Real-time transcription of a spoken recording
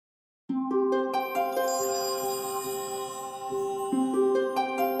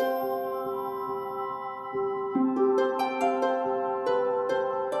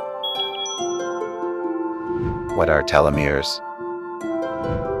What are telomeres?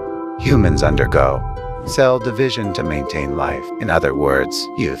 Humans undergo cell division to maintain life, in other words,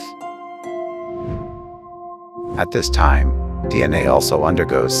 youth. At this time, DNA also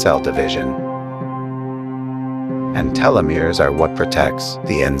undergoes cell division. And telomeres are what protects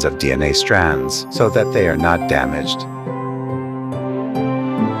the ends of DNA strands so that they are not damaged.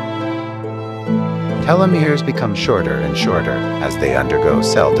 Telomeres become shorter and shorter as they undergo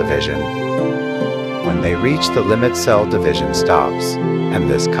cell division. When they reach the limit, cell division stops, and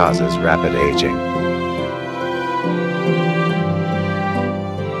this causes rapid aging.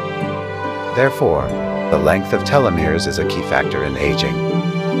 Therefore, the length of telomeres is a key factor in aging.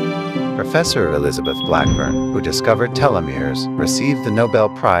 Professor Elizabeth Blackburn, who discovered telomeres, received the Nobel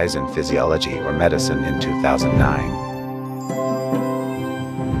Prize in Physiology or Medicine in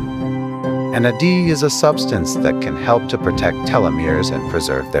 2009. NAD is a substance that can help to protect telomeres and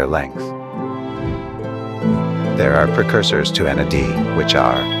preserve their length. There are precursors to NAD, which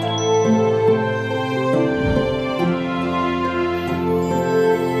are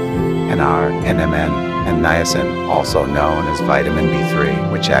NR, NMN, and niacin, also known as vitamin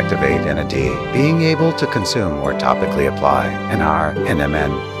B3, which activate NAD. Being able to consume or topically apply NR,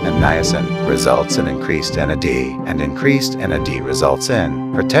 NMN, and niacin results in increased NAD, and increased NAD results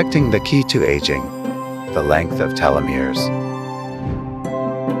in protecting the key to aging, the length of telomeres.